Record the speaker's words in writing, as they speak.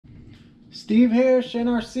Steve here,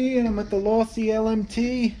 NRC, and I'm at the Losi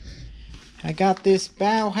LMT. I got this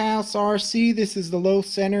Bowhouse RC. This is the low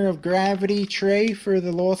center of gravity tray for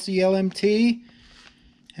the Losi LMT.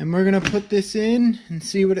 And we're going to put this in and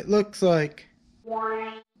see what it looks like.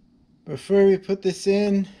 Before we put this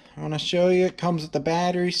in, I want to show you it comes with the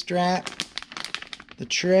battery strap, the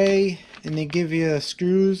tray, and they give you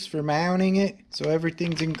screws for mounting it. So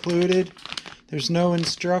everything's included. There's no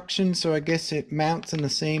instructions, so I guess it mounts in the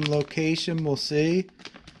same location. We'll see.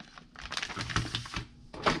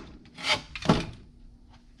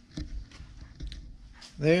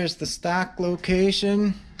 There's the stock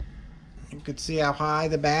location. You can see how high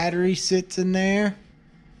the battery sits in there.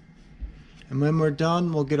 And when we're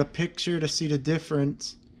done, we'll get a picture to see the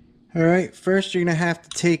difference. Alright, first you're going to have to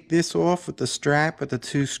take this off with the strap with the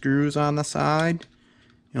two screws on the side.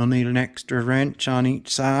 You'll need an extra wrench on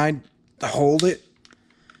each side to hold it.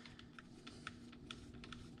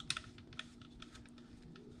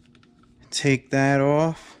 Take that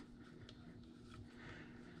off.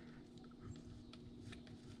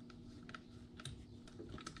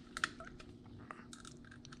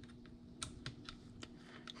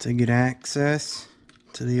 To get access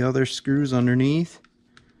to the other screws underneath.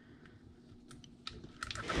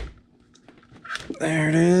 There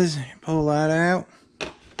it is. Pull that out.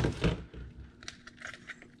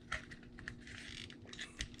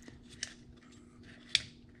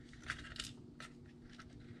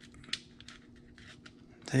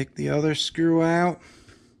 Take the other screw out.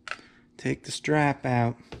 Take the strap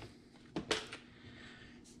out.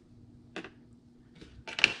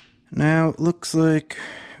 Now it looks like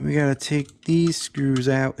we gotta take these screws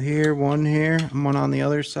out here, one here and one on the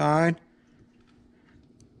other side.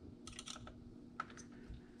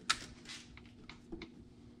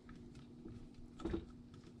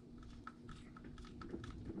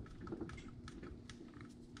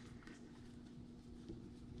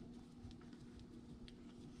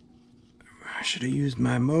 I should have used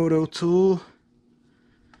my moto tool,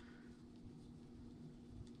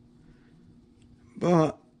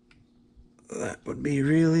 but that would be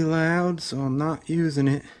really loud, so I'm not using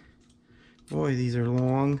it. Boy, these are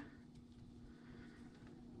long.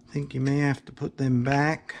 I think you may have to put them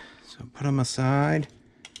back, so put them aside.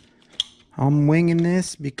 I'm winging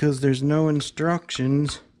this because there's no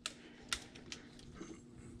instructions.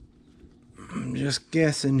 I'm just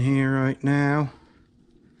guessing here right now.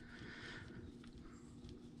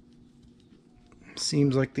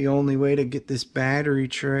 Seems like the only way to get this battery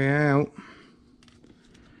tray out.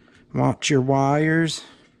 Watch your wires.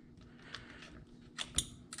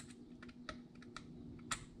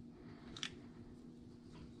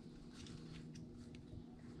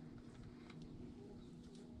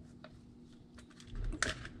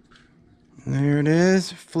 There it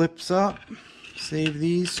is. Flips up. Save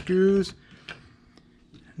these screws.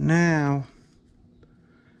 Now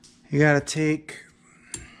you gotta take,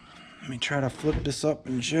 let me try to flip this up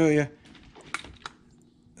and show you.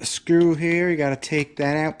 The screw here, you got to take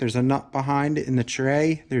that out. There's a nut behind it in the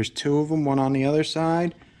tray. There's two of them, one on the other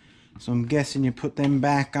side. So I'm guessing you put them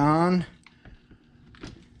back on.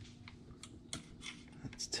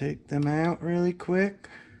 Let's take them out really quick.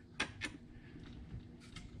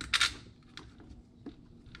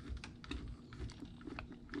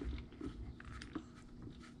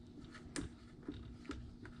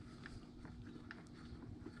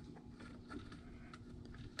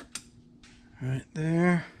 Right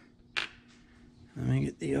there. Let me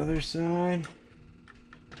get the other side.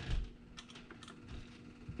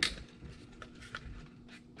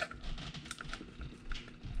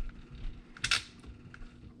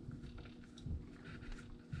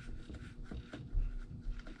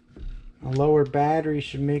 A lower battery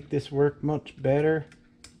should make this work much better.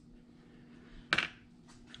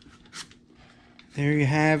 There you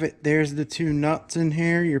have it. There's the two nuts in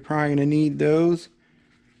here. You're probably going to need those.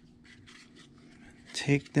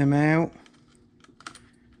 Take them out,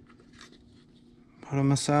 put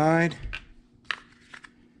them aside.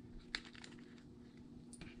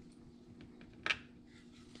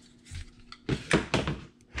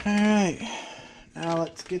 Alright, now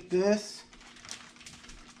let's get this.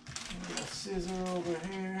 A scissor over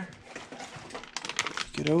here.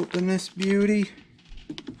 Get open this beauty.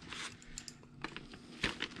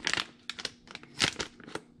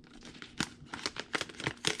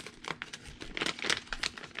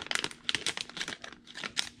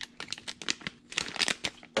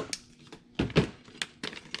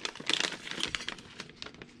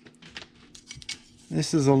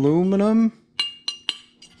 This is aluminum.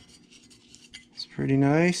 It's pretty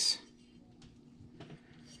nice.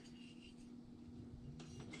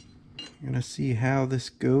 I'm going to to see how this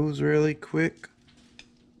goes really quick.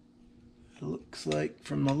 It looks like,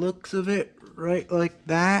 from the looks of it, right like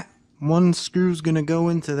that. One screw's going to go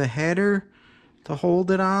into the header to hold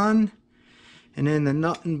it on. And then the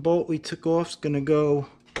nut and bolt we took off is going to go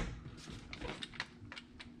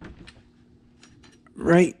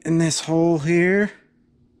right in this hole here.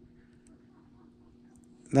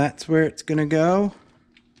 That's where it's going to go.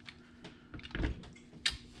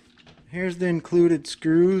 Here's the included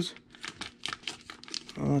screws.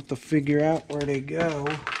 I'll have to figure out where they go.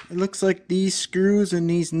 It looks like these screws and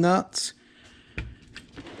these nuts,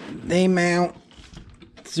 they mount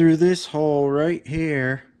through this hole right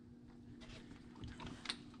here.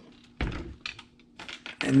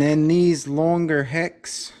 And then these longer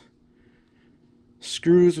hex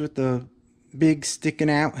screws with the big sticking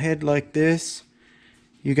out head like this,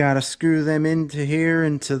 you gotta screw them into here,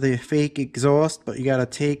 into the fake exhaust, but you gotta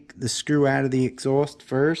take the screw out of the exhaust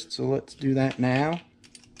first. So let's do that now.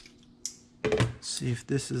 Let's see if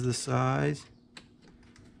this is the size.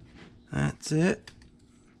 That's it.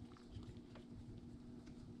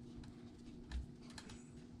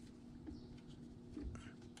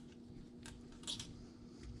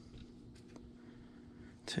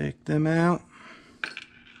 Take them out.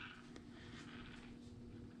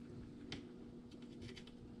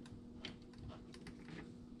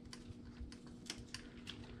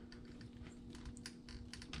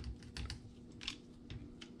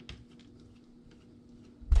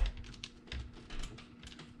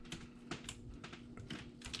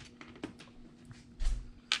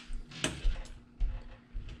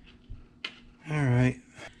 Alright,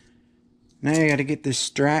 now you got to get this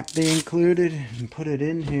strap they included and put it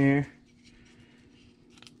in here.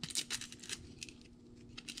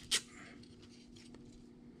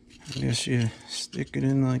 I guess you stick it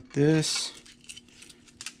in like this.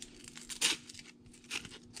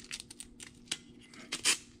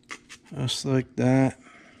 Just like that.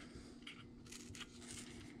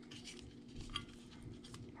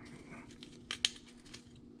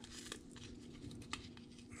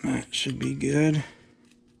 That should be good.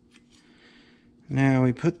 Now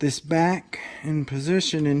we put this back in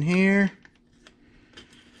position in here.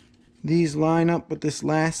 These line up with this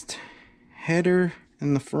last header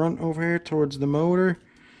in the front over here towards the motor.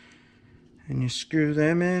 And you screw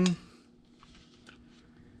them in.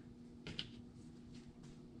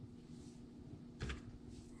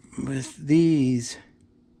 With these.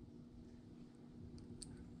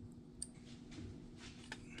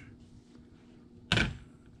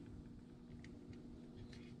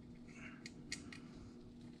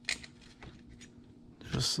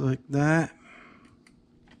 Just like that.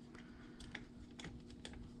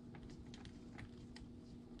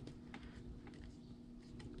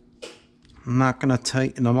 I'm not going to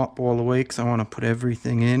tighten them up all the way because I want to put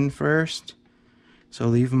everything in first. So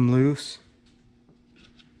leave them loose.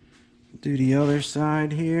 Do the other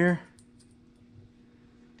side here.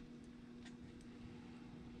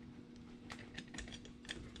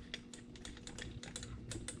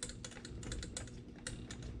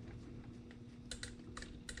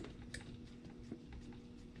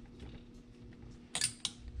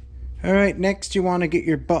 Alright, next you want to get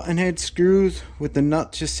your button head screws with the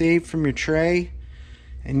nuts you saved from your tray,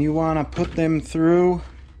 and you want to put them through,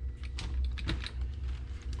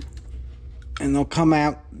 and they'll come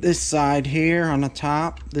out this side here on the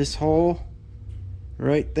top, this hole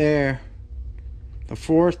right there. The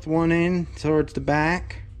fourth one in towards the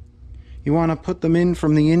back. You want to put them in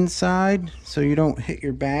from the inside so you don't hit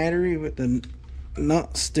your battery with the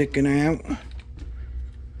nut sticking out.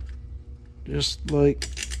 Just like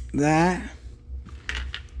that.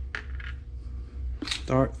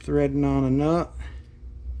 Start threading on a nut,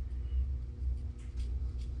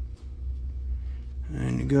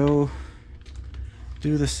 and you go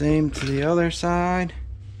do the same to the other side.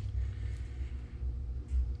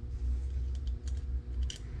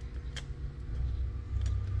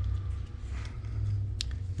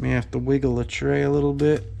 May have to wiggle the tray a little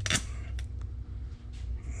bit.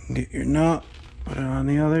 Get your nut, put it on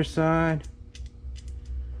the other side.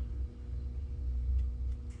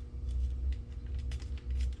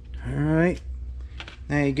 Alright,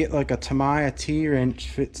 now you get like a Tamiya T-wrench,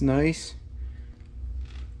 fits nice.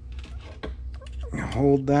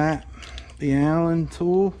 Hold that, the Allen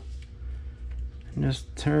tool, and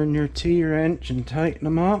just turn your T-wrench and tighten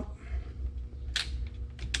them up.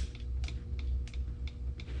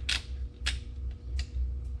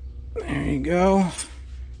 There you go.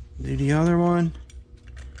 Do the other one.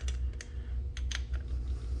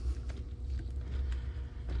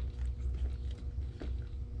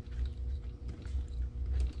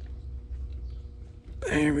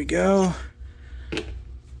 There we go.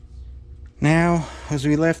 was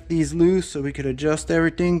we left these loose so we could adjust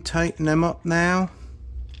everything, tighten them up now.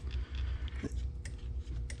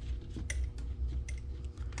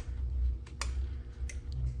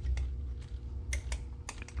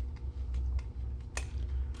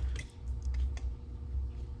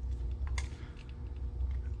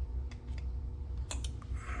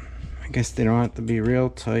 I guess they don't have to be real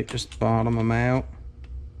tight, just bottom them out.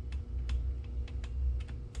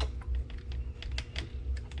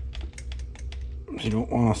 You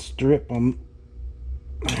don't want to strip them.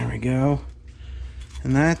 There we go.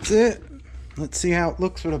 And that's it. Let's see how it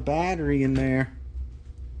looks with a battery in there.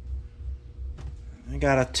 I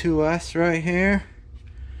got a 2S right here.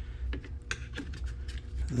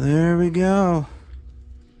 There we go.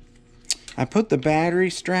 I put the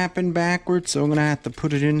battery strap in backwards, so I'm gonna have to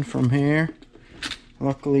put it in from here.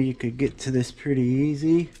 Luckily you could get to this pretty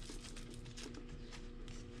easy.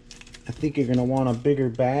 I think you're gonna want a bigger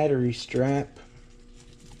battery strap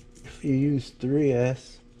if you use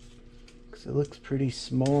 3S, because it looks pretty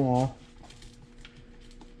small.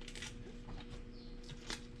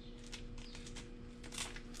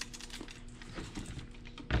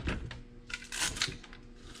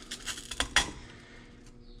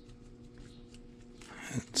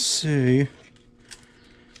 Let's see.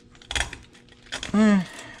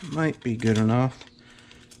 Might be good enough.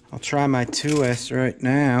 I'll try my 2S right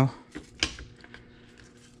now.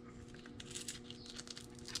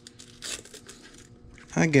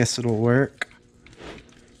 I guess it'll work.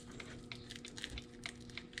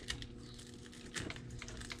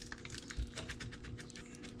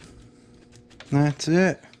 That's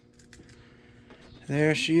it.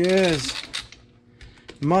 There she is.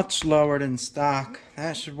 Much lower than stock.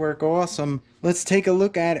 That should work awesome. Let's take a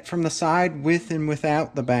look at it from the side with and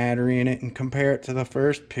without the battery in it and compare it to the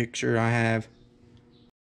first picture I have.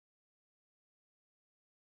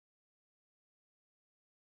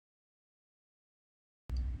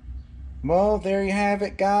 Well, there you have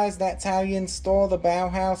it, guys. That's how you install the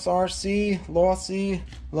Bowhouse RC Losi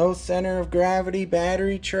low center of gravity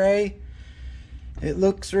battery tray. It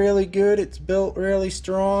looks really good. It's built really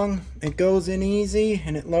strong. It goes in easy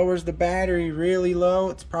and it lowers the battery really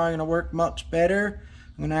low. It's probably going to work much better.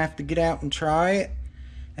 I'm going to have to get out and try it.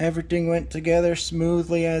 Everything went together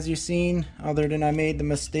smoothly, as you've seen, other than I made the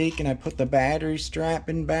mistake and I put the battery strap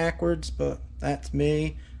in backwards, but that's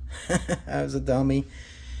me. I was a dummy.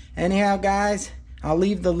 Anyhow, guys, I'll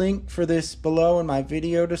leave the link for this below in my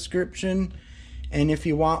video description, and if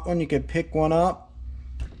you want one, you could pick one up.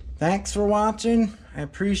 Thanks for watching. I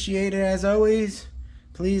appreciate it as always.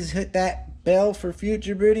 Please hit that bell for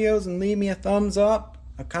future videos and leave me a thumbs up.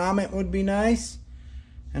 A comment would be nice.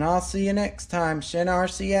 And I'll see you next time. Shen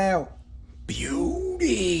RC out.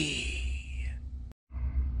 Beauty.